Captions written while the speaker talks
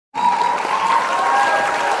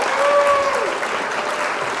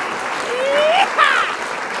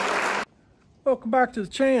Welcome back to the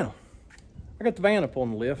channel. I got the van up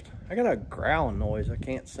on the lift. I got a growling noise. I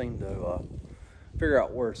can't seem to figure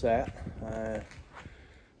out where it's at.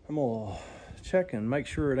 I'm gonna check and make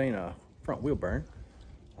sure it ain't a front wheel bearing.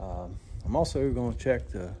 I'm also gonna check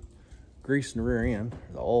the grease in the rear end,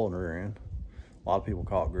 the oil in the rear end. A lot of people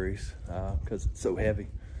call it grease because it's so heavy.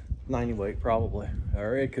 90 weight probably,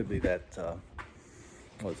 or it could be that,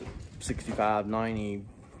 what is it, 65, 90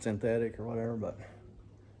 synthetic or whatever, but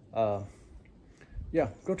yeah,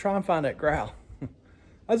 go try and find that growl. I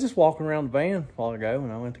was just walking around the van a while ago when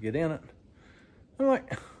I went to get in it. I'm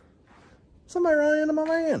like, somebody ran into my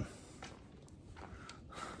van.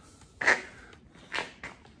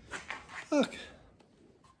 Look,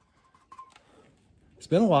 it's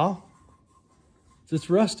been a while. It's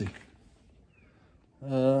rusty.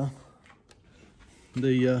 Broke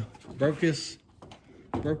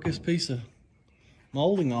this piece of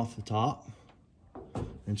molding off the top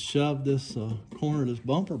and shoved this corner of this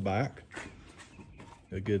bumper back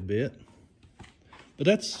a good bit. But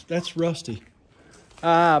that's rusty.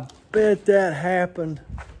 I bet that happened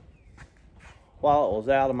while it was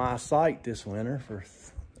out of my sight this winter for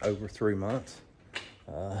over 3 months,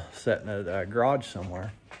 sitting at a garage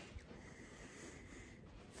somewhere.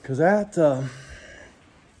 Cause that, I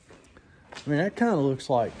mean, that kind of looks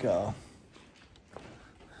like, yeah,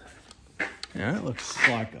 it looks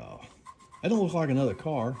like, that don't look like another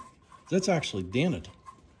car. That's actually dented.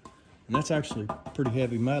 And that's actually pretty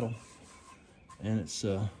heavy metal. And it's,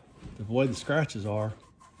 the way the scratches are,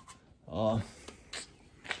 I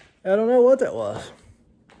don't know what that was.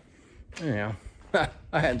 Anyhow,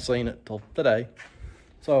 I hadn't seen it till today.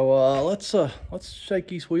 So, let's shake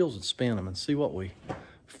these wheels and spin them and see what we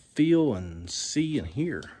feel and see and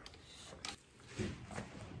hear.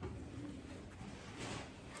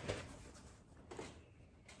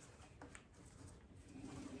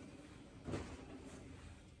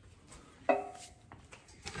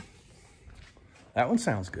 That one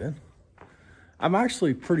sounds good. I'm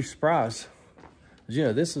actually pretty surprised. You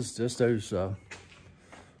know, this is just those,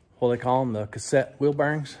 what they call them, the cassette wheel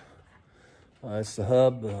bearings. It's the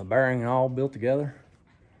hub, the bearing all built together.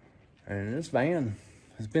 And this van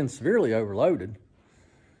has been severely overloaded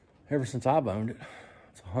ever since I've owned it.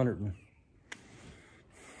 It's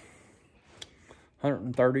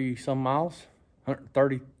 130 some miles,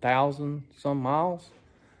 130,000 some miles.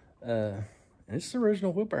 And it's the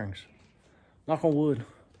original wheel bearings. Knock on wood.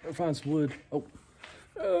 Gotta find some wood. Oh,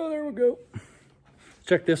 there we go.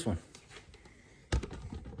 Check this one.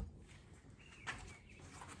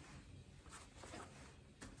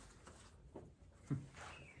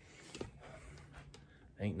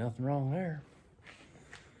 Ain't nothing wrong there.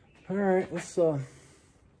 All right, let's go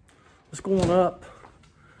on up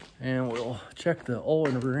and we'll check the oil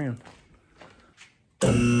in the rear end.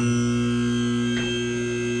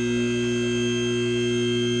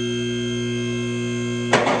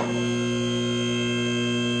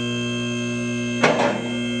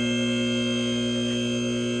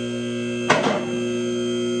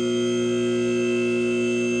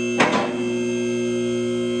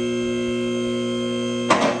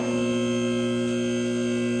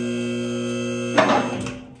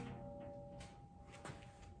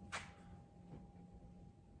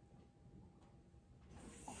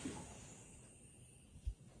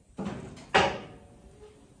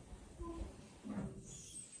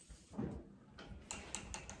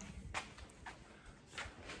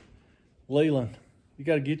 Leland, you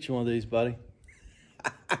got to get you one of these, buddy.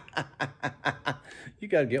 You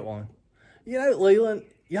got to get one. You know, Leland,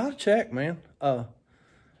 you ought to check, man.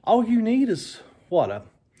 All you need is, what, a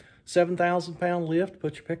 7,000-pound lift to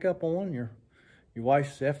put your pickup on, your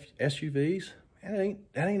wife's SUVs. That ain't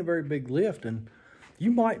a very big lift, and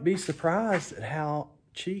you might be surprised at how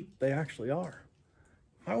cheap they actually are.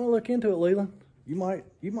 I want to look into it, Leland. You might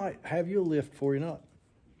have you a lift before you know it.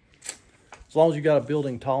 As long as you got a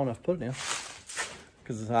building tall enough to put it in.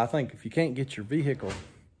 Because I think if you can't get your vehicle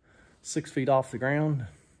 6 feet off the ground,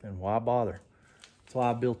 then why bother? That's why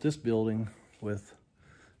I built this building with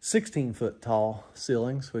 16-foot tall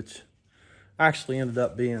ceilings, which actually ended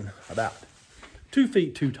up being about 2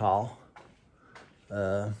 feet too tall.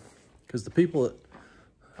 Because the people that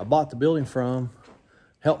I bought the building from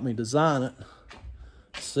helped me design it,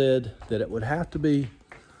 said that it would have to be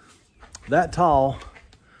that tall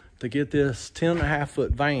to get this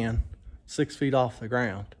 10.5-foot van 6 feet off the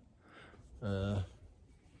ground.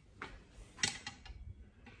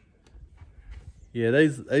 Yeah,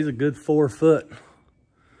 there's a good 4 foot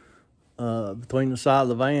between the side of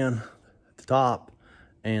the van at the top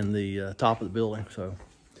and the top of the building. So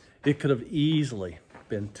it could have easily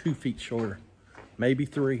been 2 feet shorter, maybe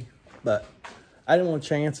 3, but I didn't want to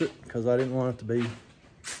chance it because I didn't want it to be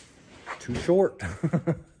too short.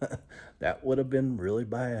 That would have been really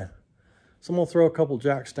bad. So I'm gonna throw a couple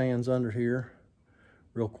jack stands under here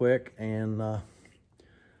real quick and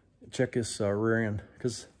check this rear end,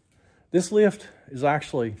 because this lift is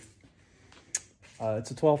actually,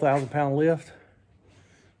 it's a 12,000 pound lift.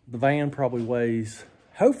 The van probably weighs,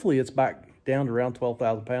 hopefully it's back down to around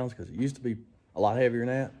 12,000 pounds, because it used to be a lot heavier than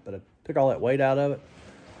that, but I took all that weight out of it.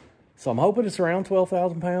 So I'm hoping it's around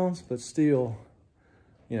 12,000 pounds, but still,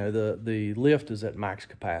 you know, the lift is at max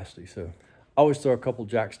capacity. So I always throw a couple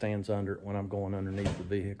jack stands under it when I'm going underneath the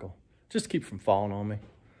vehicle, just to keep from falling on me.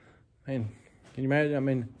 Man, can you imagine? I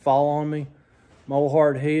mean, fall on me, my old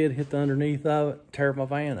hard head hit the underneath of it, tear my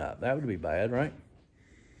van up. That would be bad, right?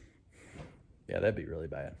 Yeah, that'd be really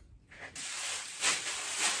bad.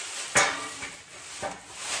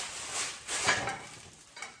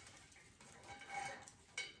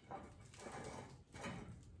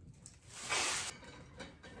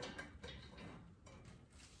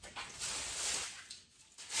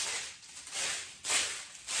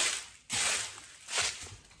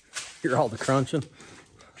 Hear all the crunching.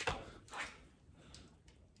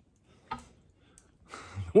 The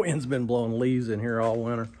wind's been blowing leaves in here all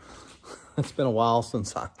winter. It's been a while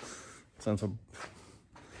since I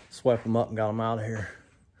swept them up and got them out of here.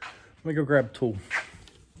 Let me go grab a tool.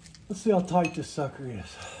 Let's see how tight this sucker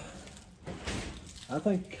is. I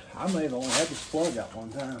think I may have only had this plug out one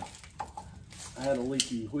time. I had a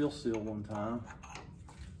leaky wheel seal one time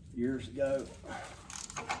years ago.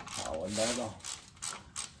 Oh, wasn't bad at all.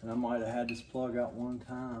 And I might have had this plug out one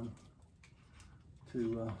time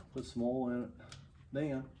to put some oil in it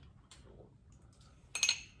then.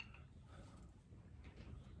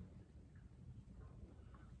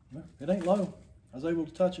 Well, it ain't low. I was able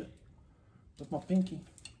to touch it with my pinky.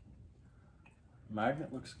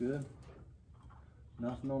 Magnet looks good.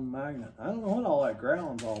 Nothing on the magnet. I don't know what all that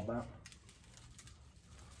growling's all about.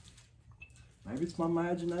 Maybe it's my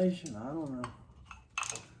imagination. I don't know.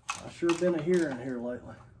 I've sure been a hearing here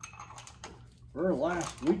lately. For the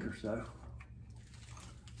last week or so.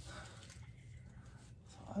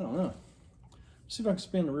 I don't know. Let's see if I can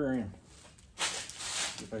spin the rear end.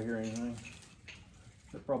 If I hear anything.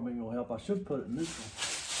 That probably ain't gonna help. I should put it in neutral.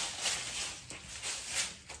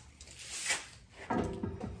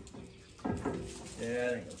 Yeah,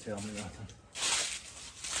 that ain't gonna tell me nothing.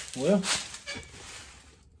 Well,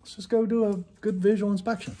 let's just go do a good visual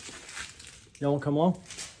inspection. Y'all wanna come along?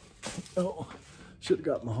 Oh, should have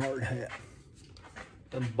got my hard hat.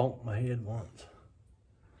 Done bumped my head once.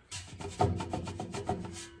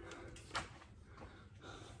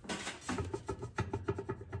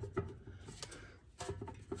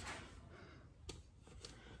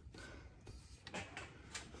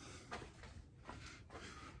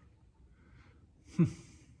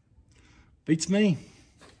 Beats me.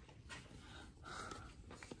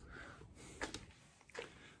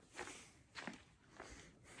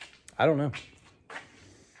 I don't know.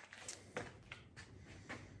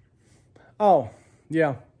 Oh,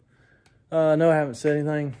 yeah. No, I haven't said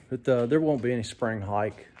anything, but there won't be any spring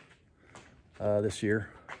hike this year.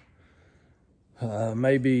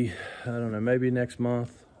 Maybe, I don't know, maybe next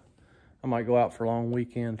month. I might go out for a long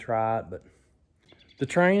weekend, try it, but the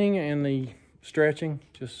training and the stretching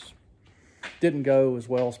just didn't go as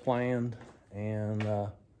well as planned, and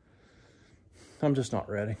I'm just not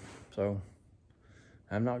ready. So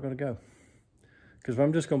I'm not going to go, because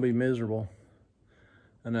I'm just going to be miserable.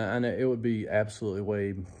 And it would be absolutely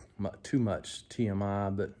way too much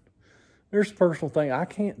TMI, but there's a personal thing I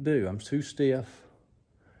can't do. I'm too stiff,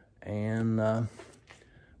 and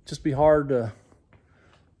just be hard to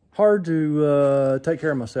take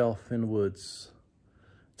care of myself in the woods.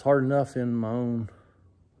 It's hard enough in my own,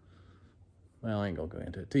 well, I ain't gonna go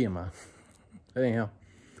into it, TMI. Anyhow,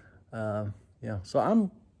 yeah, so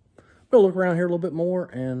I'm gonna look around here a little bit more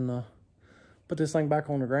and put this thing back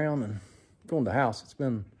on the ground and go in the house. It's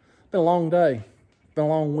been a long day. It's been a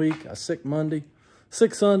long week. I was sick Monday,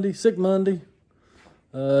 sick Sunday, sick Monday.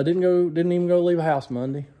 Didn't even go leave the house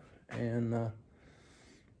Monday, and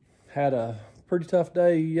had a pretty tough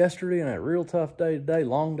day yesterday and a real tough day today,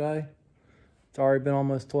 long day. It's already been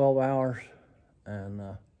almost 12 hours, and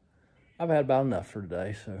I've had about enough for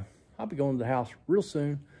today, so I'll be going to the house real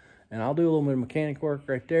soon, and I'll do a little bit of mechanic work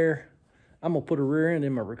right there. I'm gonna put a rear end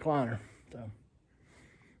in my recliner, so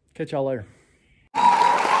catch y'all later.